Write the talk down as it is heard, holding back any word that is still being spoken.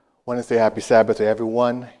want to say happy Sabbath to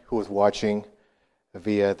everyone who is watching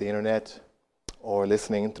via the internet or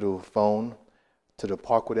listening through phone to the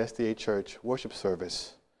Parkwood SDA Church worship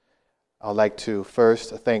service. I'd like to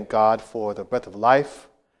first thank God for the breath of life,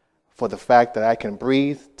 for the fact that I can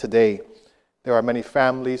breathe today. There are many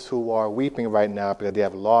families who are weeping right now because they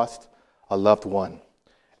have lost a loved one,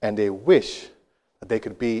 and they wish that they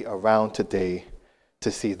could be around today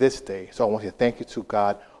to see this day. So I want to thank you to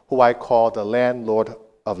God, who I call the landlord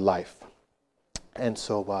of life. And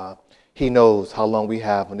so he knows how long we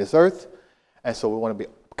have on this earth, and so we want to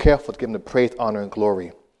be careful to give him the praise, honor, and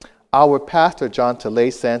glory. Our pastor, John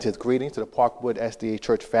Talay, sends his greetings to the Parkwood SDA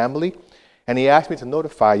Church family, and he asked me to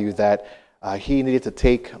notify you that he needed to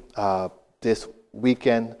take this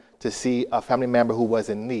weekend to see a family member who was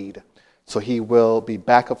in need. So he will be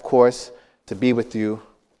back, of course, to be with you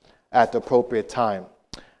at the appropriate time.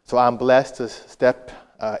 So I'm blessed to step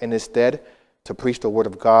in his stead to preach the Word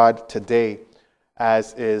of God today,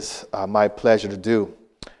 as is my pleasure to do.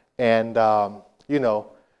 And,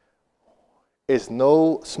 it's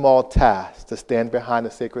no small task to stand behind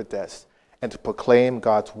the sacred desk and to proclaim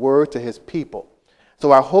God's Word to His people.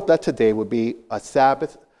 So I hope that today will be a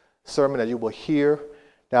Sabbath sermon that you will hear,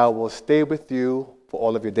 that will stay with you for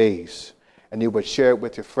all of your days. And you will share it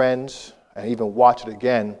with your friends and even watch it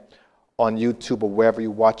again on YouTube or wherever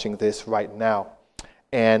you're watching this right now.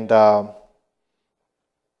 And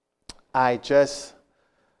I just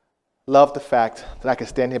love the fact that I can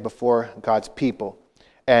stand here before God's people.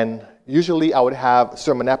 And usually I would have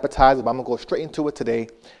sermon appetizer, but I'm going to go straight into it today.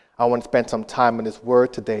 I want to spend some time in this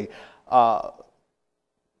word today.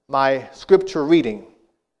 My scripture reading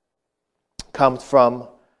comes from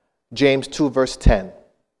James 2, verse 10.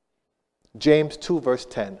 James 2, verse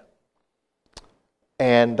 10.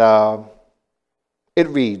 And it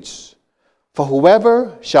reads, "For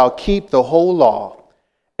whoever shall keep the whole law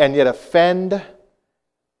and yet offend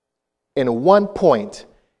in one point,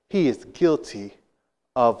 he is guilty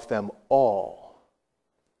of them all."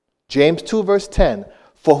 James 2, verse 10.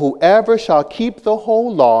 "For whoever shall keep the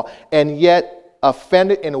whole law and yet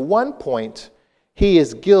offend in one point, he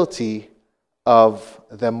is guilty of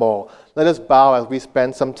them all." Let us bow as we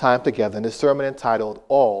spend some time together in this sermon entitled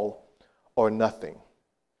All or Nothing.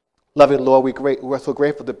 Loving Lord, we're so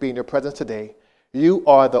grateful to be in your presence today. You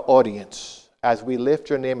are the audience as we lift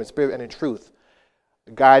your name in spirit and in truth.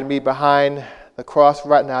 Guide me behind the cross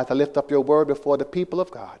right now as I lift up your word before the people of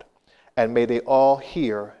God. And may they all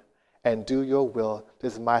hear and do your will.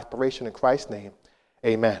 This is my aspiration in Christ's name.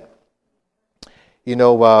 Amen.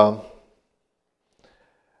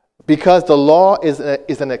 Because the law is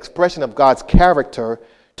an expression of God's character,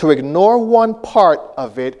 to ignore one part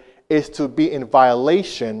of it is to be in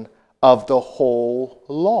violation of the whole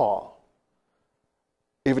law.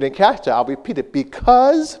 If you didn't catch that, I'll repeat it.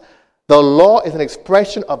 Because the law is an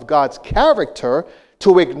expression of God's character,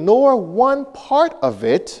 to ignore one part of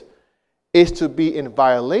it is to be in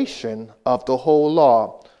violation of the whole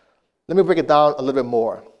law. Let me break it down a little bit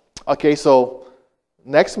more. Okay, so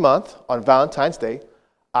next month on Valentine's Day,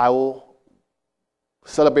 I will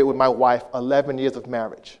celebrate with my wife 11 years of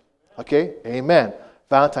marriage. Okay? Amen.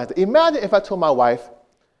 Valentine's Day. Imagine if I told my wife,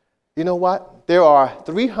 you know what? There are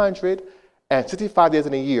 365 days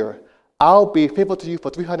in a year. I'll be faithful to you for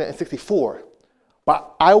 364.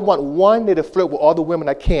 But I want one day to flirt with all the women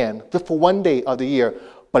I can, just for one day of the year.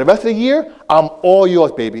 But the rest of the year, I'm all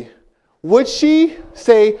yours, baby. Would she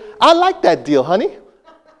say, I like that deal, honey?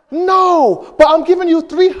 No, but I'm giving you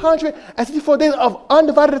 364 days of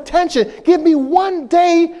undivided attention. Give me one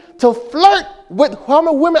day to flirt with how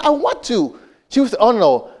many women I want to. She would say, oh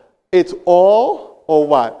no, it's all or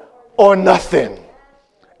what? Or nothing.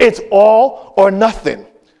 It's all or nothing.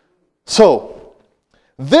 So,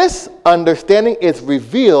 this understanding is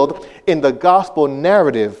revealed in the gospel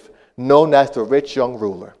narrative known as the rich young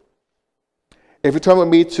ruler. If you turn with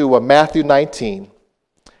me to Matthew 19,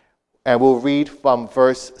 and we'll read from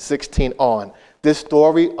verse 16 on. This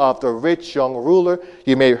story of the rich young ruler,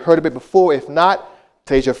 you may have heard of it before. If not,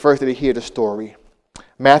 today's your first day to hear the story.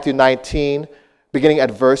 Matthew 19, beginning at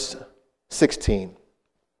verse 16.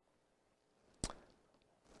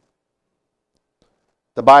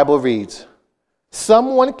 The Bible reads,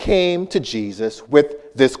 "Someone came to Jesus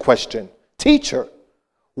with this question, 'Teacher,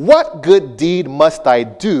 what good deed must I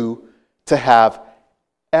do to have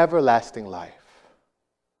everlasting life?'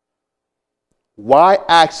 'Why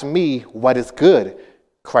ask me what is good?'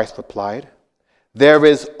 Christ replied. 'There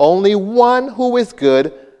is only one who is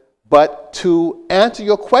good, but to answer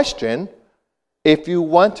your question, if you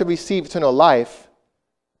want to receive eternal life,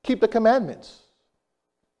 keep the commandments.'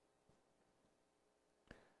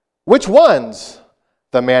 'Which ones?'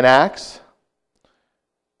 The man asked.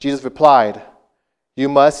 Jesus replied, you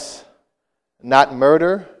must not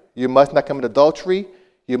murder, you must not commit adultery,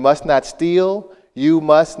 you must not steal, you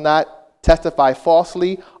must not testify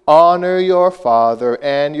falsely, honor your father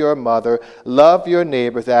and your mother, love your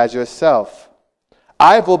neighbors as yourself.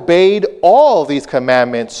 I've obeyed all these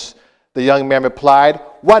commandments. The young man replied,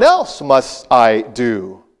 what else must I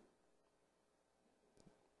do?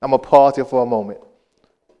 I'm going to pause here for a moment.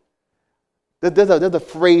 There's a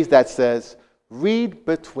phrase that says, read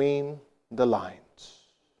between the lines.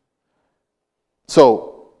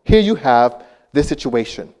 So here you have this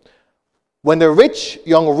situation. When the rich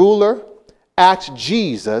young ruler asked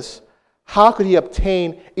Jesus how could he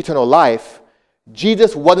obtain eternal life,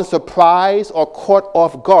 Jesus wasn't surprised or caught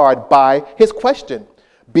off guard by his question,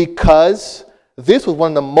 because this was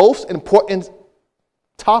one of the most important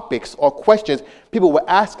topics or questions people were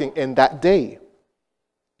asking in that day.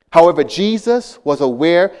 However, Jesus was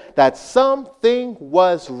aware that something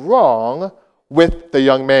was wrong with the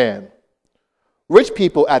young man. Rich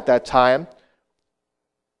people at that time,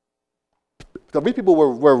 the rich people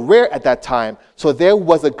were rare at that time, so there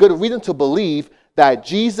was a good reason to believe that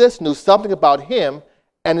Jesus knew something about him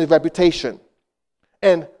and his reputation.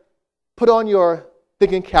 And put on your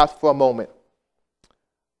thinking caps for a moment.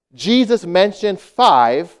 Jesus mentioned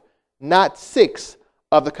 5, not 6,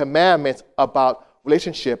 of the commandments about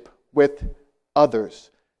relationship with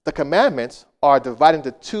others. The commandments are divided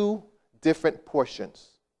into 2 different portions.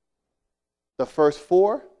 The first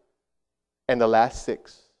 4 and the last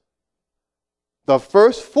 6. The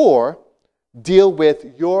first 4 deal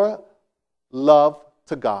with your love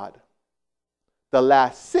to God. The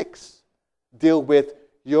last 6 deal with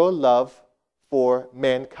your love for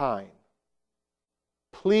mankind.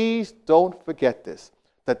 Please don't forget this.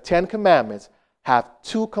 The 10 Commandments have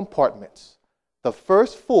 2 compartments. The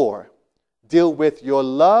first 4 deal with your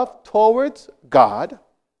love towards God,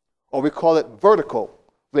 or we call it vertical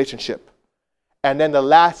relationship. And then the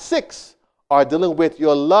last 6 are dealing with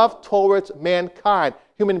your love towards mankind,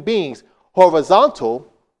 human beings,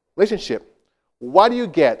 horizontal relationship. What do you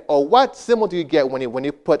get, or what symbol do you get when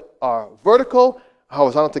you put vertical and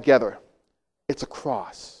horizontal together? It's a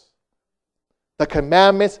cross. The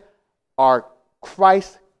commandments are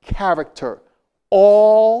Christ's character,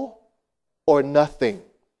 all or nothing.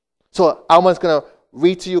 So I'm just going to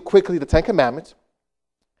read to you quickly the 10 Commandments.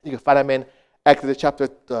 You can find them in Exodus chapter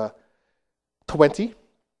 20.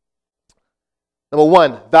 Number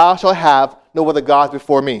 1, thou shalt have no other gods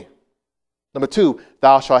before me. Number 2,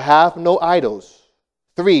 thou shalt have no idols.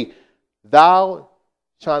 3, thou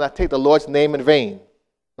shalt not take the Lord's name in vain.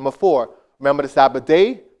 Number 4, remember the Sabbath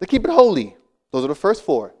day to keep it holy. Those are the first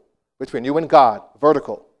 4, between you and God,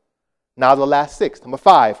 vertical. Now the last 6. Number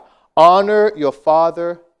 5, honor your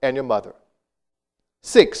father and your mother.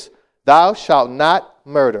 6, thou shalt not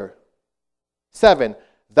murder. 7,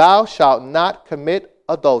 thou shalt not commit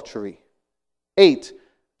adultery. 8,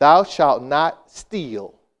 thou shalt not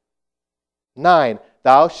steal. 9,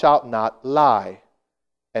 thou shalt not lie.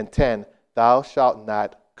 And 10, thou shalt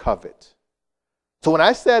not covet. So when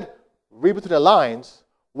I said read between the lines,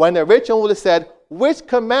 when the rich young ruler said, which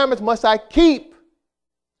commandments must I keep?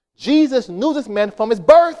 Jesus knew this man from his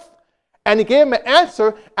birth. And he gave him an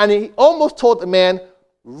answer, and he almost told the man,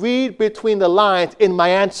 read between the lines in my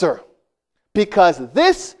answer. Because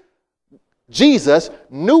this Jesus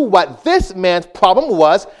knew what this man's problem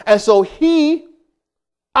was, and so he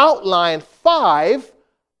outlined 5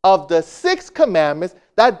 of the 6 commandments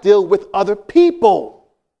that deal with other people.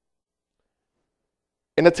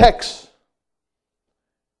 In the text,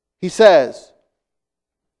 he says,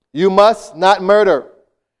 you must not murder.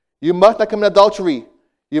 You must not commit adultery.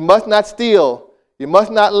 You must not steal. You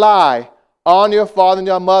must not lie. Honor your father and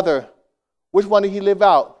your mother. Which one did he live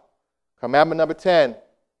out? Commandment number 10.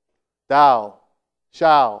 Thou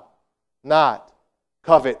shalt not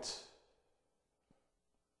covet.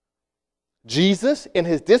 Jesus, in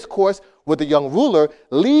his discourse with the young ruler,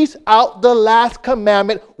 leaves out the last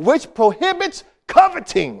commandment, which prohibits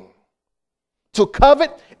coveting. To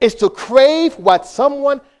covet is to crave what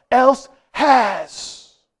someone else has.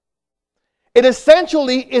 It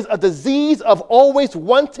essentially is a disease of always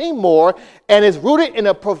wanting more and is rooted in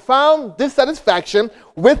a profound dissatisfaction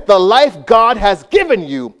with the life God has given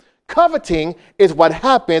you. Coveting is what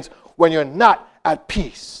happens when you're not at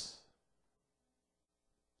peace.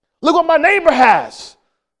 Look what my neighbor has.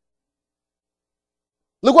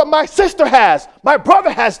 Look what my sister has. My brother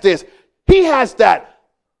has this. He has that.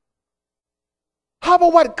 How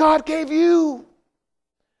about what God gave you?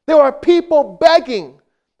 There are people begging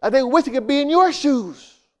that they wish they could be in your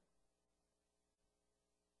shoes.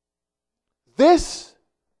 This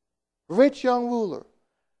rich young ruler.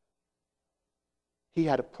 He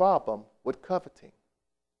had a problem with coveting.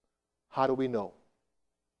 How do we know?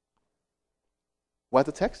 What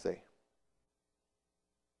does the text say?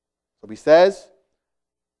 So he says,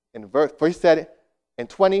 in verse, first he said in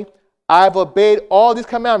 20, I've obeyed all these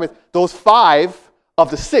commandments, those 5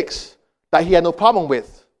 of the 6 that he had no problem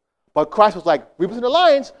with. But Christ was like, read between the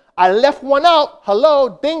lines, I left one out.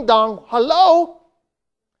 Hello, ding dong, hello.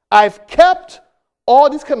 I've kept all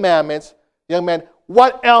these commandments. Young man,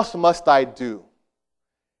 what else must I do?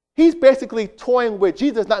 He's basically toying with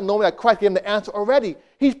Jesus, not knowing that Christ gave him the answer already.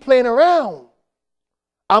 He's playing around.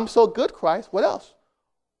 I'm so good, Christ. What else?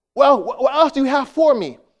 Well, what else do you have for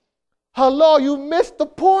me? Hello, you missed the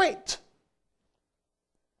point.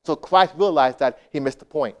 So Christ realized that he missed the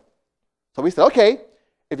point. So he said, okay,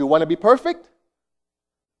 if you want to be perfect,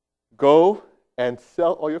 go and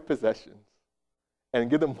sell all your possessions and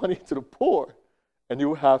give the money to the poor, and you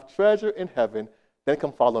will have treasure in heaven. Then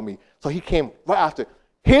come follow me. So he came right after.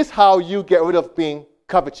 Here's how you get rid of being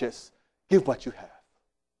covetous. Give what you have.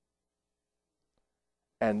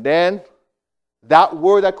 And then that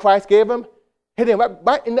word that Christ gave him hit him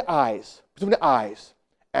right in the eyes, between the eyes.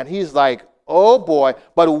 And he's like, oh boy.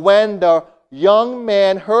 But when the young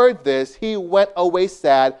man heard this, he went away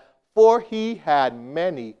sad, for he had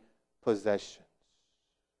many possessions.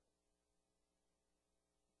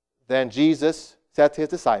 Then Jesus said to his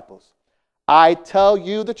disciples, I tell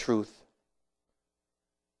you the truth.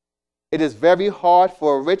 It is very hard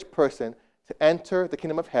for a rich person to enter the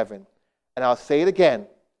kingdom of heaven. And I'll say it again.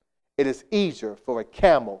 It is easier for a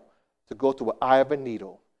camel to go through an eye of a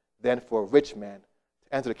needle than for a rich man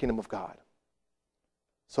to enter the kingdom of God.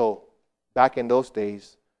 So, back in those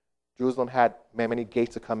days, Jerusalem had many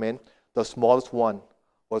gates to come in. The smallest one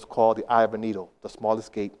was called the eye of a needle, the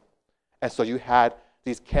smallest gate. And so you had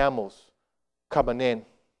these camels coming in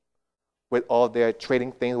with all their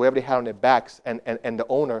trading things, whatever they had on their backs, and the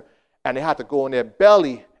owner, and they had to go in their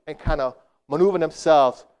belly and kind of maneuver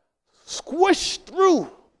themselves, squish through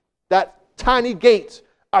that tiny gate.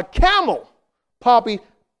 A camel, probably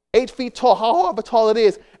 8 feet tall, however tall it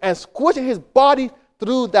is, and squishing his body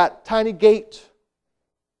through that tiny gate.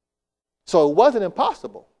 So it wasn't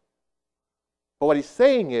impossible. But what he's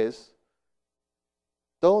saying is,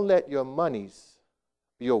 don't let your monies,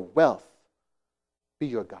 your wealth, be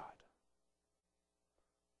your God.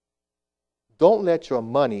 Don't let your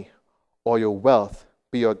money or your wealth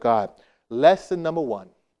be your God. Lesson number 1.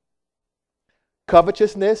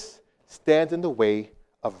 Covetousness stands in the way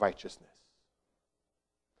of righteousness.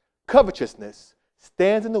 Covetousness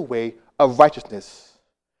stands in the way of righteousness.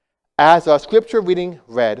 As our scripture reading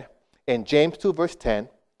read in James 2 verse 10,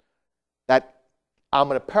 that I'm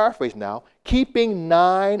going to paraphrase now, keeping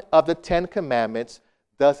 9 of the 10 commandments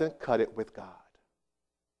doesn't cut it with God.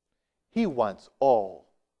 He wants all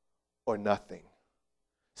or nothing.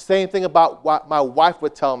 Same thing about what my wife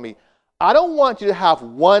would tell me. I don't want you to have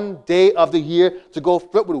one day of the year to go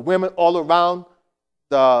flirt with women all around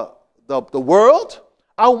the world.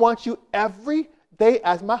 I want you every day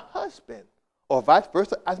as my husband, or vice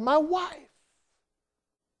versa as my wife.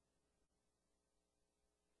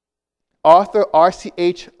 Author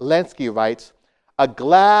R.C.H. Lenski writes, a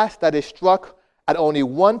glass that is struck at only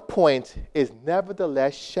one point is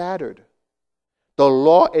nevertheless shattered. The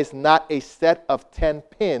law is not a set of 10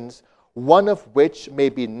 pins, one of which may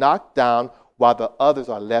be knocked down while the others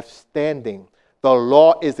are left standing. The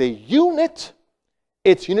law is a unit.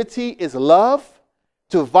 Its unity is love.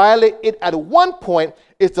 To violate it at one point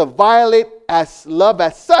is to violate as love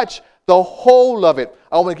as such the whole of it.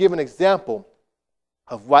 I want to give an example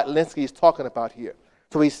of what Lenski is talking about here.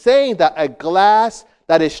 So he's saying that a glass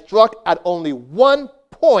that is struck at only one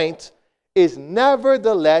point is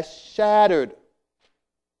nevertheless shattered.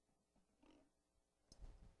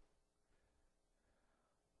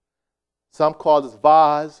 Some call this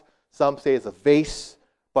vase, some say it's a vase,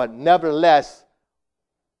 but nevertheless,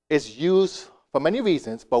 it's used for many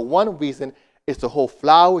reasons, but one reason is to hold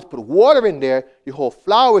flowers. Put water in there, you hold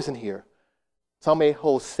flowers in here. Some may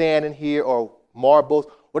hold sand in here or marbles,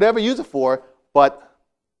 whatever you use it for, but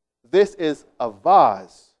this is a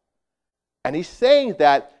vase. And he's saying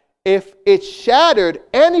that if it's shattered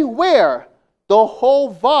anywhere, the whole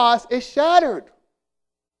vase is shattered.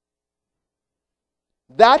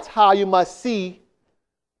 That's how you must see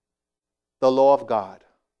the law of God,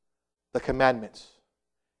 the commandments.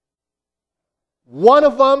 One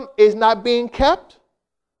of them is not being kept.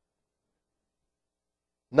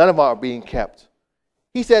 None of them are being kept.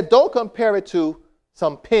 He said, don't compare it to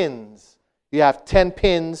some pins. You have 10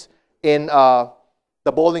 pins in the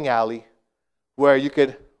bowling alley where you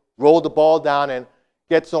could roll the ball down and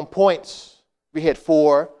get some points. If you hit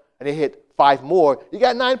 4 and you hit 5 more, you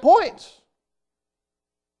got 9 points.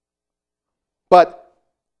 But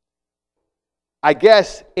I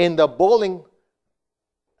guess in the bowling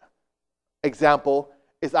example,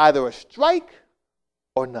 it's either a strike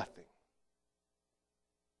or nothing.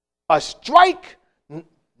 A strike,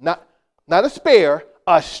 not a spare,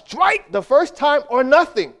 a strike the first time or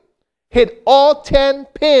nothing. Hit all 10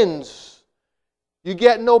 pins. You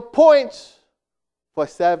get no points for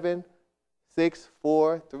 7, 6,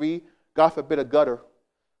 4, 3, God forbid a gutter.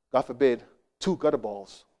 God forbid 2 gutter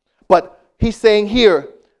balls. But he's saying here,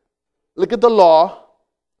 look at the law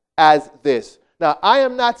as this. Now, I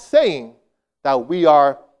am not saying that we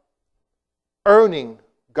are earning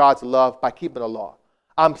God's love by keeping the law.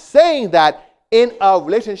 I'm saying that in a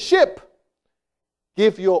relationship,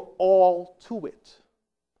 give your all to it.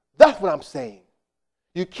 That's what I'm saying.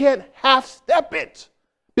 You can't half-step it.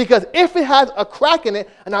 Because if it has a crack in it,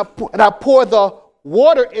 and I pour the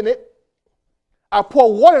water in it,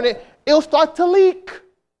 it'll start to leak.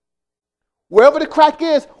 Wherever the crack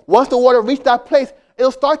is, once the water reaches that place,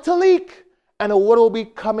 it'll start to leak. And the water will be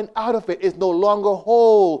coming out of it. It's no longer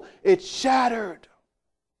whole. It's shattered.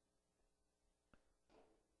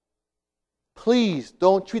 Please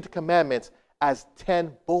don't treat the commandments as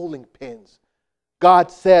 10 bowling pins.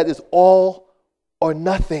 God said it's all or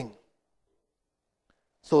nothing.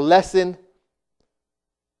 So lesson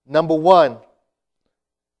number 1,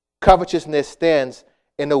 covetousness stands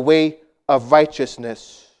in the way of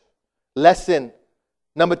righteousness. Lesson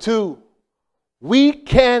number 2, we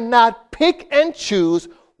cannot pick and choose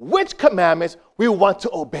which commandments we want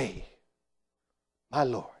to obey. My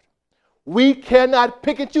Lord. We cannot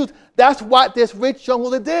pick and choose. That's what this rich young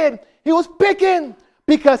ruler did. He was picking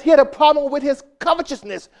because he had a problem with his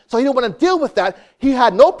covetousness. So he didn't want to deal with that. He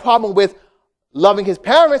had no problem with loving his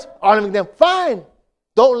parents, honoring them. Fine.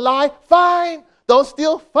 Don't lie. Fine. Don't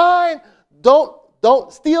steal. Fine.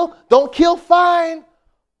 Don't steal. Don't kill. Fine.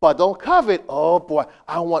 But don't covet. Oh boy,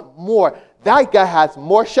 I want more. That guy has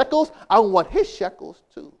more shekels. I want his shekels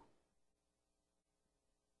too.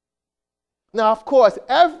 Now, of course,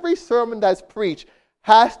 every sermon that's preached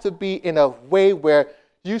has to be in a way where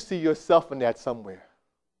you see yourself in that somewhere.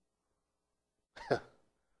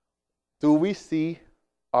 Do we see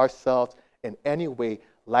ourselves in any way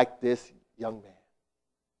like this young man?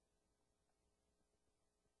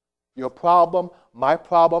 Your problem, my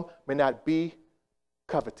problem, may not be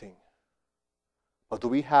coveting. But do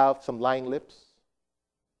we have some lying lips?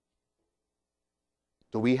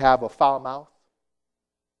 Do we have a foul mouth?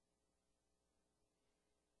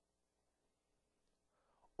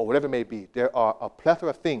 Or whatever it may be, there are a plethora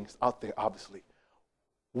of things out there, obviously.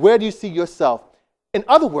 Where do you see yourself? In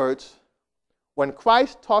other words, when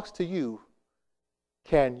Christ talks to you,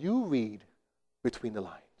 can you read between the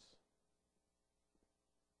lines?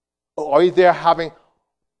 Or are you there having,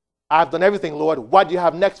 I've done everything, Lord, what do you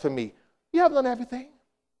have next for me? You haven't done everything.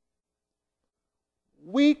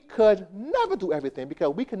 We could never do everything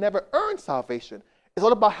because we can never earn salvation. It's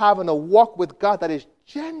all about having a walk with God that is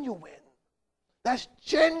genuine. That's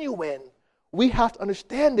genuine. We have to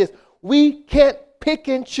understand this. We can't pick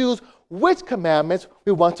and choose which commandments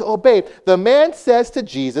we want to obey. The man says to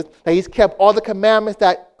Jesus that he's kept all the commandments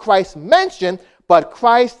that Christ mentioned, but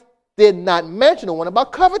Christ did not mention the one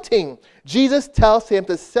about coveting. Jesus tells him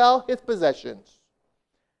to sell his possessions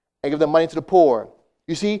and give the money to the poor.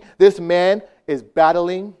 You see, this man is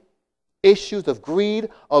battling issues of greed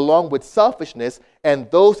along with selfishness, and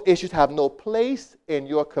those issues have no place in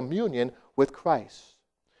your communion with Christ.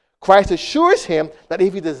 Christ assures him that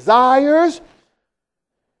if he desires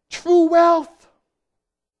true wealth,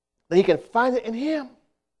 then he can find it in him.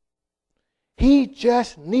 He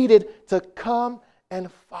just needed to come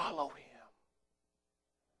and follow him.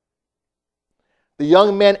 The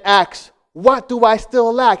young man asks, what do I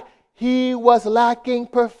still lack? He was lacking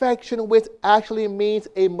perfection, which actually means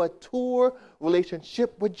a mature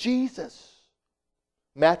relationship with Jesus.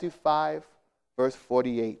 Matthew 5, verse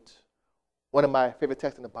 48. One of my favorite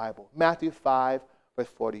texts in the Bible. Matthew 5, verse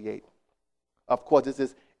 48. Of course, this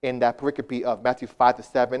is in that pericope of Matthew 5 to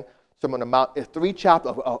 7. Sermon on the Mount. It's 3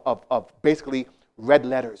 chapters of basically red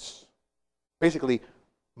letters. Basically,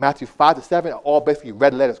 Matthew 5 to 7 are all basically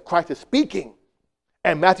red letters. Christ is speaking.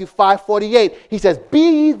 And Matthew 5:48, he says, be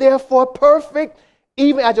ye therefore perfect,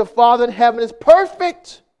 even as your Father in heaven is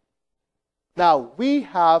perfect. Now, we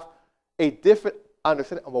have a different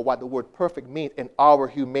understanding of what the word perfect means in our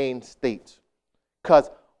humane state. Because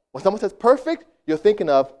when someone says perfect, you're thinking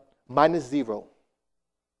of -0.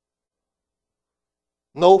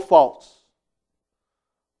 No faults.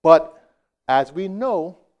 But as we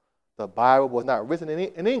know, the Bible was not written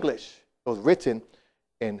in English. It was written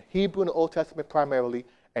in Hebrew in the Old Testament primarily,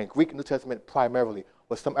 and Greek in the New Testament primarily,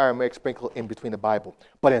 with some Aramaic sprinkled in between the Bible.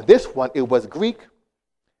 But in this one, it was Greek,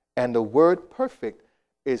 and the word perfect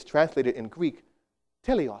is translated in Greek,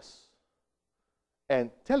 teleos. And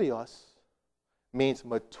teleos means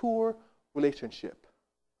mature relationship.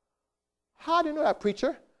 How do you know that,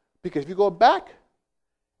 preacher? Because if you go back,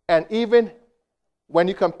 and even when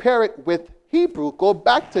you compare it with Hebrew, go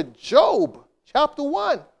back to Job chapter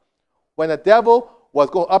 1, when the devil was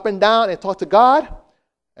going up and down and talked to God,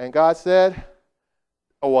 and God said,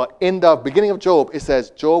 or in the beginning of Job, it says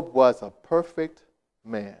Job was a perfect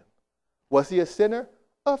man. Was he a sinner?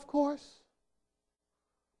 Of course.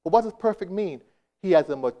 But what does perfect mean? He has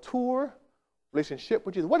a mature relationship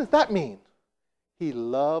with Jesus. What does that mean? He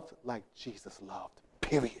loved like Jesus loved,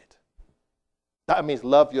 period. That means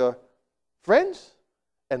love your friends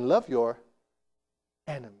and love your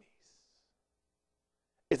enemies.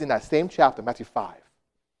 It's in that same chapter, Matthew 5.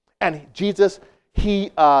 And Jesus,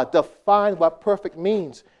 he defined what perfect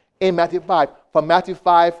means in Matthew 5. From Matthew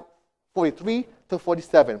 5:43 to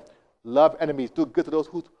 47. Love enemies. Do good to those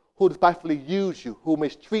who despitefully use you, who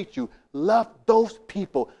mistreat you. Love those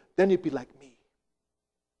people. Then you'll be like me.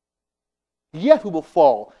 Yes, we will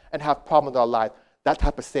fall and have problems in our life, that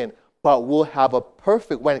type of sin. But we'll have a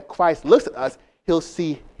perfect, when Christ looks at us, he'll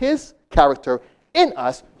see his character in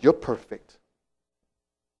us. You're perfect.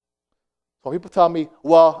 So when people tell me,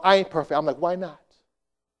 well, I ain't perfect, I'm like, why not?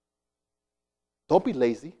 Don't be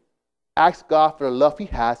lazy. Ask God for the love he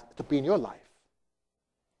has to be in your life.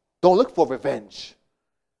 Don't look for revenge.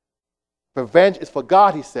 Revenge is for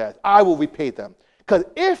God, he says. I will repay them. Because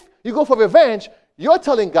if you go for revenge, you're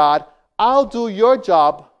telling God, I'll do your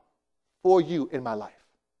job for you in my life.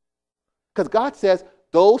 Because God says,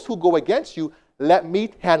 those who go against you, let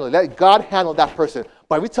me handle it. Let God handle that person.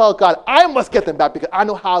 But if we tell God, I must get them back because I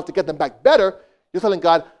know how to get them back better, you're telling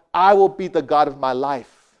God, I will be the God of my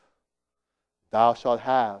life. Thou shalt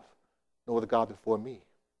have no other God before me,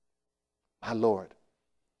 my Lord.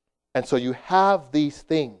 And so you have these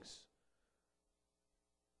things.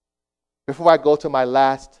 Before I go to my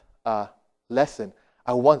last lesson,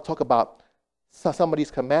 I want to talk about some of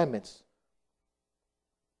these commandments.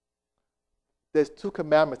 There's two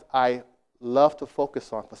commandments I love to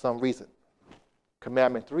focus on for some reason.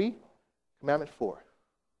 Commandment 3, Commandment 4.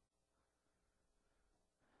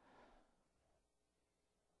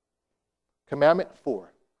 Commandment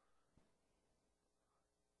 4.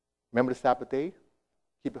 Remember the Sabbath day?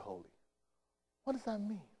 Keep it holy. What does that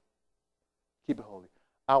mean? Keep it holy.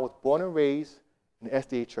 I was born and raised in the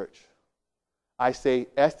SDA church. I say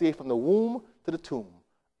SDA from the womb to the tomb.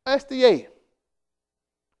 SDA.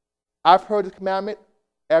 I've heard the commandment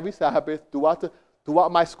every Sabbath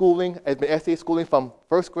throughout my schooling. It's been SDA schooling from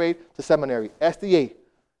first grade to seminary. SDA.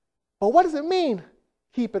 But what does it mean?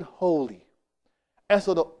 Keep it holy. And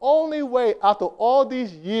so the only way, after all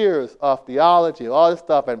these years of theology, all this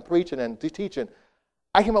stuff, and preaching and teaching,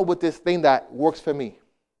 I came up with this thing that works for me.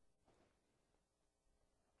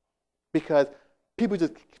 Because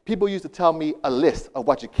people used to tell me a list of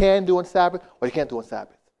what you can do on Sabbath, what you can't do on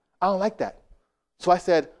Sabbath. I don't like that. So I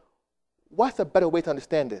said, what's a better way to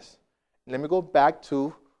understand this? Let me go back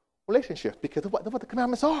to relationships, because of what the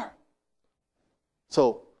commandments are.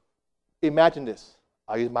 So imagine this.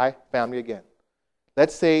 I'll use my family again.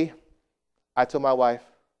 Let's say I told my wife,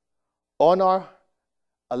 on our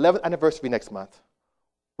 11th anniversary next month,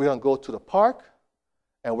 we're going to go to the park,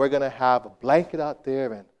 and we're going to have a blanket out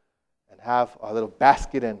there and have our little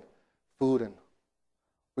basket and food, and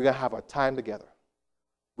we're going to have our time together.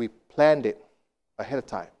 We planned it ahead of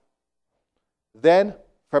time. Then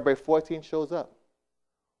February 14th shows up.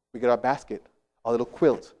 We get our basket, our little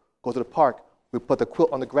quilt, go to the park. We put the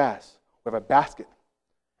quilt on the grass. We have a basket.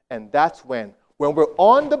 And that's when we're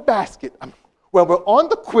on the basket, when we're on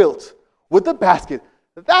the quilt with the basket,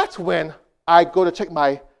 that's when I go to check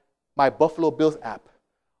my Buffalo Bills app.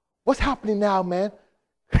 What's happening now, man?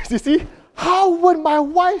 You see, how would my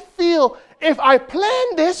wife feel if I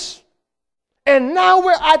planned this and now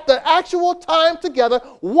we're at the actual time together,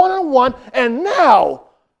 one-on-one, and now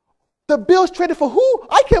the Bills traded for who?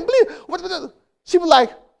 I can't believe. She was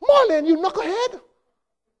like, Marlon, you knucklehead.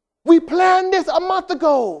 We planned this a month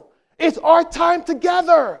ago. It's our time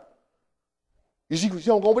together. You see where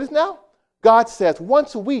I'm going with this now? God says,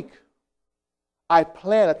 once a week, I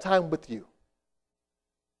plan a time with you.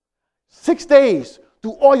 6 days, do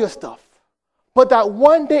all your stuff. But that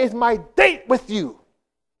one day is my date with you.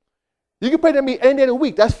 You can pray to me any day of the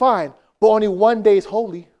week, that's fine. But only one day is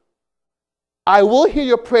holy. I will hear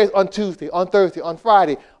your prayers on Tuesday, on Thursday, on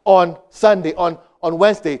Friday, on Sunday, on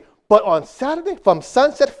Wednesday. But on Saturday, from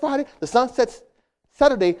sunset Friday to sunset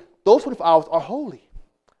Saturday, those 24 hours are holy.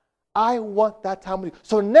 I want that time with you.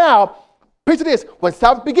 So now, picture this. When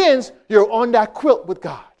Sabbath begins, you're on that quilt with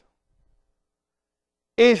God.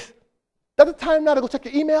 Is that the time now to go check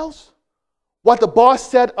your emails? What the boss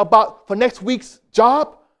said about for next week's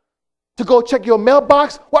job? To go check your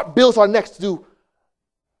mailbox? What bills are next to do?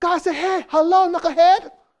 God said, hey, hello,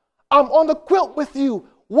 knucklehead. I'm on the quilt with you,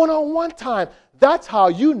 one-on-one time. That's how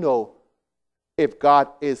you know if God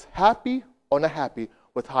is happy or not happy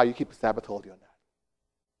with how you keep the Sabbath holy or not.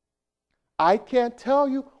 I can't tell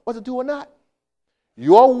you what to do or not.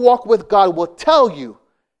 Your walk with God will tell you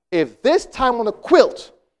if this time on the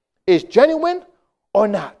quilt is genuine or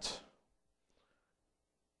not.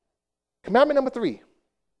 Commandment number 3.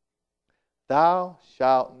 Thou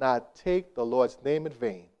shalt not take the Lord's name in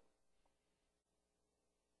vain.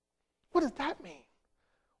 What does that mean?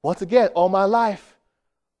 Once again, all my life,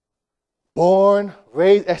 born,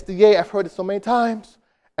 raised, SDA, I've heard it so many times.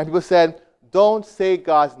 And people said, don't say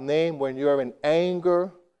God's name when you're in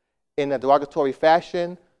anger, in a derogatory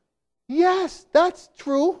fashion. Yes, that's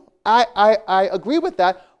true. I agree with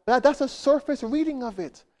that. But that's a surface reading of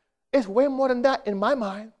it. It's way more than that in my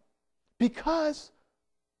mind. Because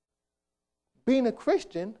being a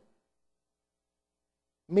Christian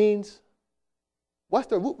means, what's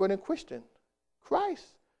the root word in Christian? Christ.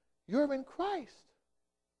 You're in Christ.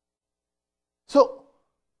 So,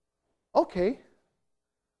 okay.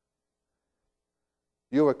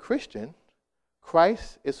 You're a Christian.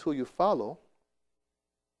 Christ is who you follow.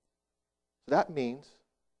 So that means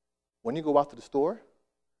when you go out to the store,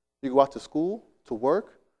 you go out to school, to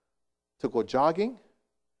work, to go jogging,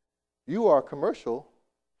 you are a commercial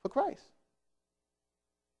for Christ.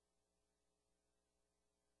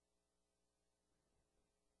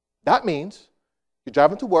 That means you're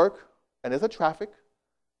driving to work and there's a traffic,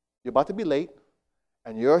 you're about to be late,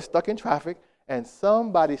 and you're stuck in traffic, and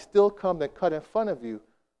somebody still comes and cut in front of you,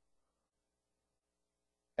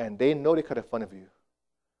 and they know they cut in front of you,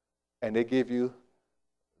 and they give you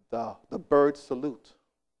the bird salute.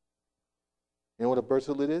 You know what a bird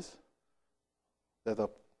salute is? There's a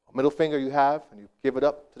middle finger you have, and you give it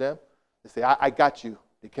up to them. They say, I got you.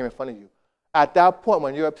 They came in front of you. At that point,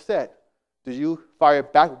 when you're upset, do you fire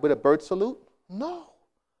back with a bird salute? No.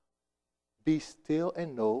 Be still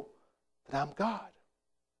and know that I'm God.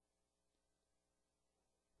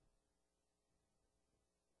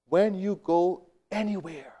 When you go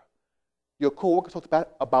anywhere, your coworker talks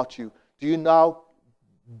about you. Do you now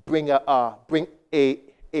bring a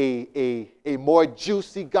more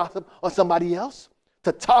juicy gossip on somebody else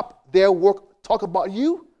to top their work, talk about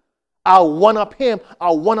you? I'll one-up him,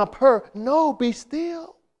 I'll one-up her. No, be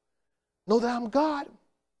still. Know that I'm God.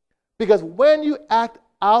 Because when you act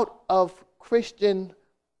out of Christian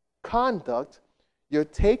conduct, you're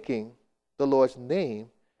taking the Lord's name.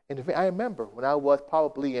 And I remember when I was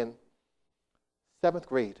probably in 7th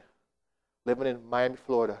grade, living in Miami,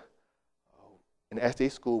 Florida, in the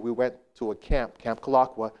SDA school, we went to a camp, Camp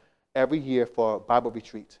Kalakwa, every year for a Bible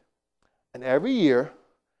retreat. And every year,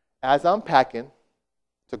 as I'm packing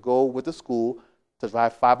to go with the school to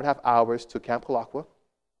drive 5.5 hours to Camp Kalakwa,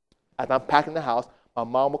 as I'm packing the house, my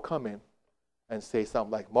mom will come in and say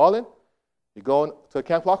something like, Marlon, you're going to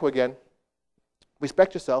Camp Kalakwa again.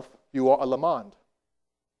 Respect yourself. You are a Lamond.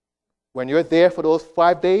 When you're there for those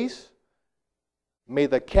 5 days, may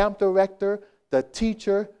the camp director, the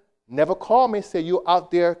teacher, never call me and say you're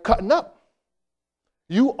out there cutting up.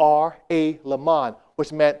 You are a Lamond,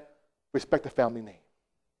 which meant respect the family name.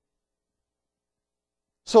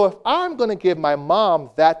 So if I'm going to give my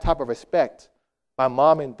mom that type of respect, my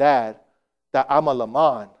mom and dad, that I'm a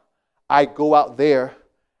Lamond, I go out there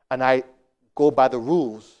and I go by the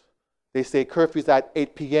rules. They say curfew's at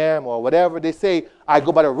 8 p.m. or whatever they say, I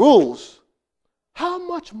go by the rules. How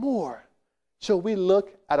much more shall we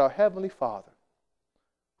look at our Heavenly Father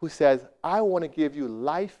who says, I want to give you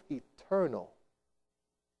life eternal.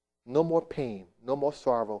 No more pain, no more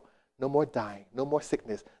sorrow, no more dying, no more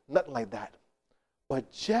sickness, nothing like that.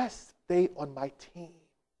 But just stay on my team.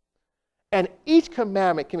 And each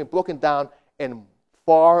commandment can be broken down in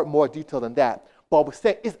far more detail than that. But we're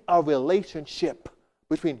saying it's a relationship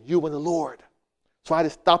between you and the Lord. So I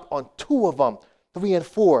just stopped on 2 of them, 3 and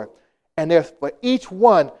 4. And there's for each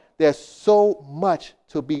one, there's so much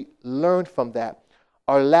to be learned from that.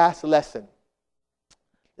 Our last lesson.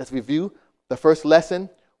 Let's review. The first lesson,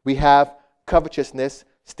 we have covetousness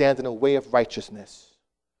stands in the way of righteousness.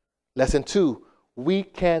 Lesson 2, we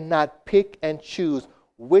cannot pick and choose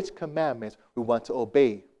which commandments we want to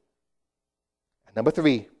obey. And number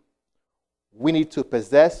 3, we need to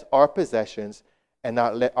possess our possessions and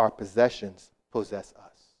not let our possessions possess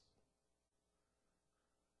us.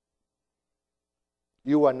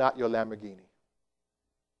 You are not your Lamborghini.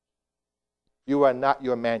 You are not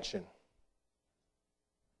your mansion.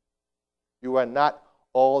 You are not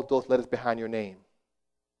all those letters behind your name.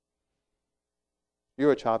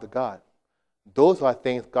 You're a child of God. Those are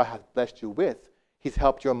things God has blessed you with. He's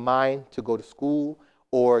helped your mind to go to school,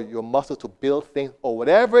 or your muscles to build things, or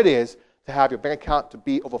whatever it is, to have your bank account to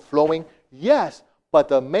be overflowing. Yes, but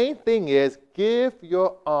the main thing is give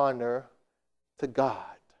your honor to God.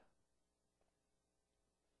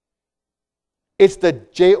 It's the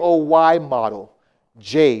JOY model.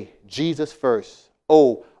 J, Jesus first.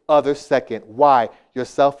 O, others second. Y,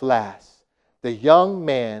 yourself last. The young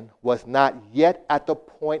man was not yet at the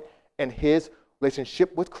point in his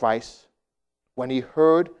relationship with Christ when he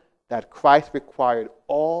heard that Christ required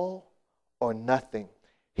all or nothing.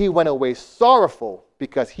 He went away sorrowful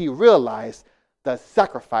because he realized the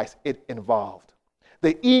sacrifice it involved.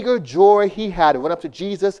 The eager joy he had to run up to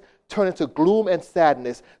Jesus turned into gloom and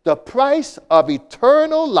sadness. The price of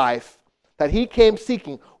eternal life that he came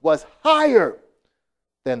seeking was higher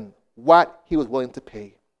than what he was willing to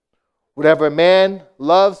pay. Whatever a man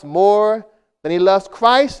loves more than he loves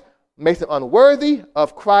Christ makes him unworthy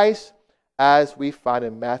of Christ, as we find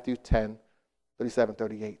in Matthew 10, 37,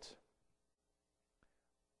 38.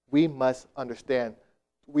 We must understand,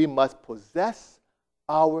 we must possess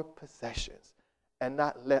our possessions and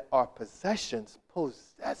not let our possessions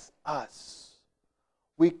possess us.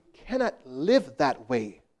 We cannot live that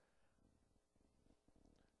way.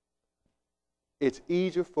 It's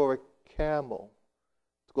easier for a camel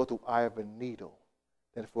to go through the eye of a needle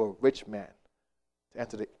than for a rich man to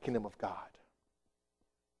enter the kingdom of God.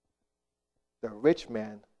 The rich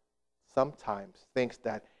man sometimes thinks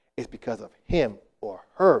that it's because of him or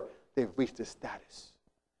her they've reached this status.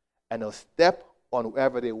 And they'll step on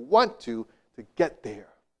whoever they want to get there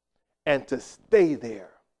and to stay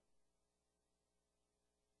there.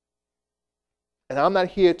 And I'm not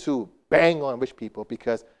here to bang on rich people,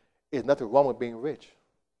 because there's nothing wrong with being rich.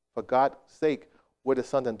 For God's sake, we're the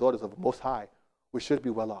sons and daughters of the Most High. We should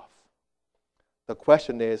be well off. The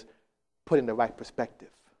question is, put in the right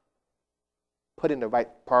perspective. Put in the right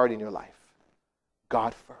priority in your life.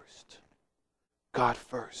 God first. God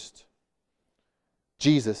first.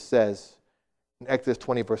 Jesus says in Exodus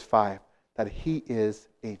 20, verse 5, that he is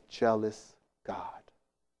a jealous God.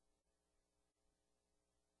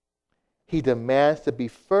 He demands to be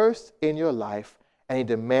first in your life, and he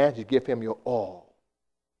demands you give him your all.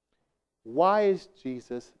 Why is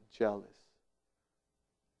Jesus jealous?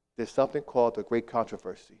 There's something called the great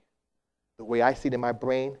controversy. The way I see it in my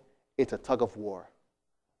brain, it's a tug of war.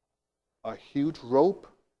 A huge rope.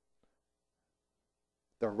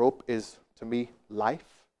 The rope is, to me, life.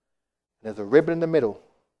 And there's a ribbon in the middle.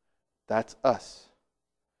 That's us.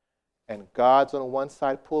 And God's on one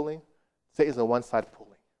side pulling, Satan's on one side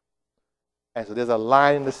pulling. And so there's a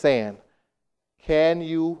line in the sand. Can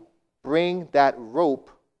you bring that rope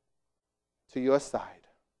to your side?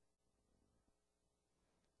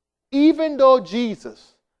 Even though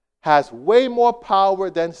Jesus has way more power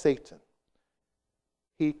than Satan,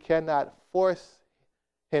 he cannot force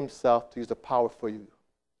himself to use the power for you.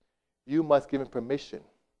 You must give him permission.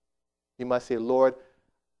 You must say, Lord,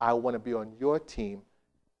 I want to be on your team.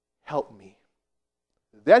 Help me.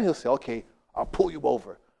 Then he'll say, okay, I'll pull you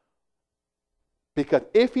over. Because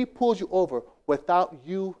if he pulls you over without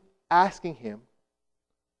you asking him,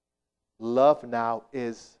 love now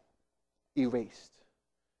is erased.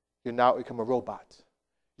 You now become a robot.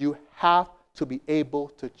 You have to be able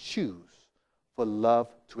to choose for love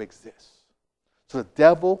to exist. So the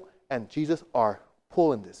devil and Jesus are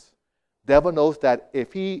pulling this. The devil knows that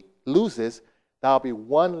if he loses, there'll be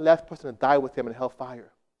one less person to die with him in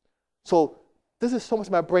hellfire. So this is so much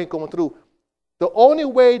of my brain going through. The only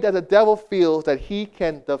way that the devil feels that he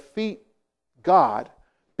can defeat God,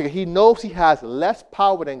 because he knows he has less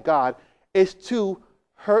power than God, is to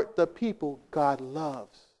hurt the people God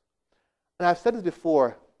loves. And I've said this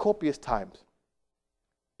before copious times.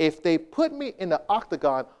 If they put me in the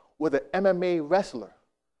octagon with an MMA wrestler,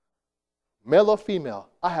 male or female,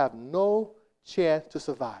 I have no chance to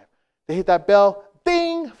survive. They hit that bell,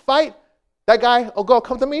 ding, fight. That guy or girl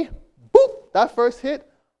comes to me, boop, that first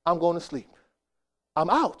hit, I'm going to sleep. I'm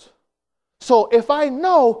out. So if I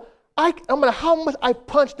know, no matter how much I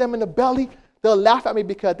punch them in the belly, they'll laugh at me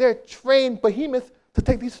because they're trained behemoths to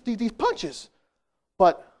take these punches.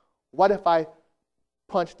 But what if I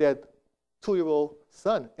punch their 2-year-old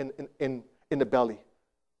son in the belly?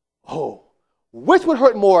 Oh, which would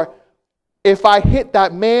hurt more, if I hit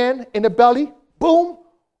that man in the belly, boom,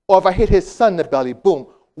 or if I hit his son in the belly, boom.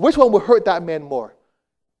 Which one would hurt that man more?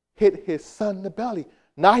 Hit his son in the belly.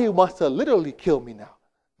 Now he wants to literally kill me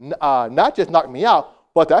now. Not just knock me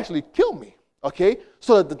out, but to actually kill me. Okay?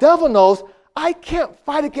 So that the devil knows I can't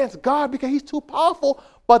fight against God because he's too powerful,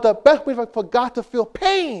 but the best way for God to feel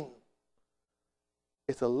pain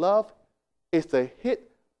is to love, is to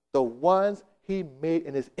hit the ones he made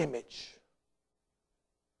in his image.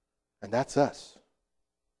 And that's us.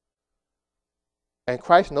 And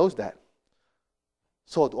Christ knows that.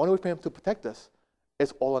 So the only way for him to protect us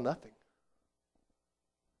is all or nothing.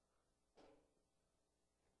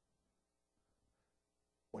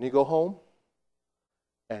 When you go home,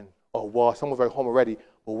 and, oh, well, someone's at home already,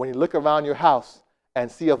 but when you look around your house and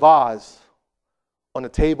see a vase on a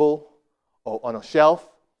table or on a shelf,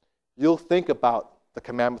 you'll think about the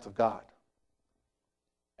commandments of God.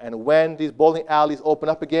 And when these bowling alleys open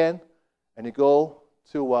up again, and you go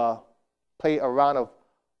to play a round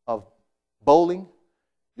of bowling,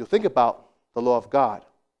 you'll think about the law of God.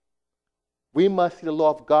 We must see the law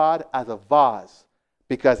of God as a vase,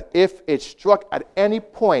 because if it struck at any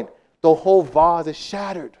point, the whole vase is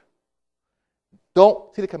shattered.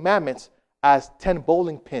 Don't see the commandments as 10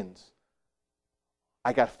 bowling pins.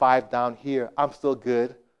 I got 5 down here, I'm still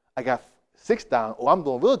good. I got 6 down, oh, I'm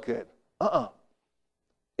doing real good.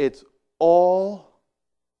 It's all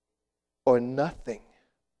or nothing.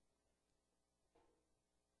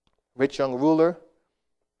 Rich young ruler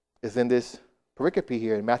is in this pericope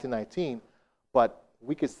here in Matthew 19, but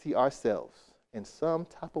we could see ourselves in some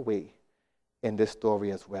type of way in this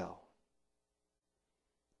story as well.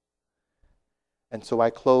 And so I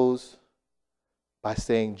close by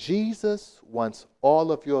saying Jesus wants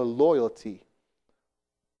all of your loyalty,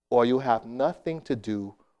 or you have nothing to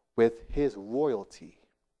do with his royalty.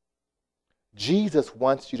 Jesus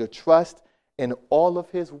wants you to trust in all of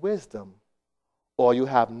his wisdom, or you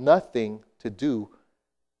have nothing to do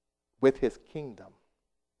with his kingdom.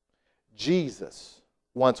 Jesus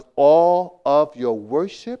wants all of your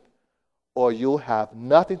worship, or you'll have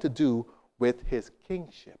nothing to do with his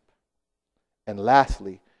kingship. And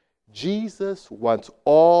lastly, Jesus wants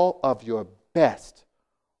all of your best,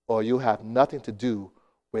 or you'll have nothing to do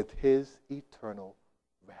with his eternal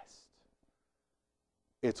rest.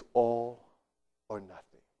 It's all or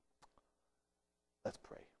nothing. Let's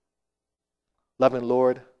pray. Loving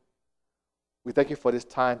Lord, we thank you for this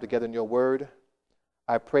time together in your word.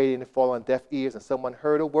 I pray it didn't fall on deaf ears and someone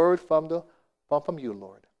heard a word from you,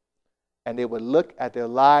 Lord. And they would look at their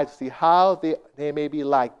lives, see how they may be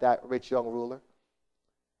like that rich young ruler.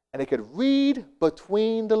 And they could read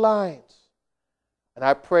between the lines. And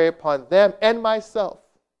I pray upon them and myself,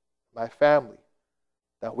 my family,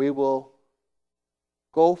 that we will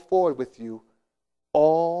go forward with you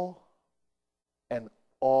all and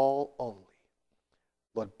all only.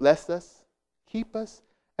 Lord, bless us, keep us,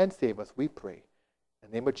 and save us, we pray. In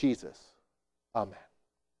the name of Jesus, amen.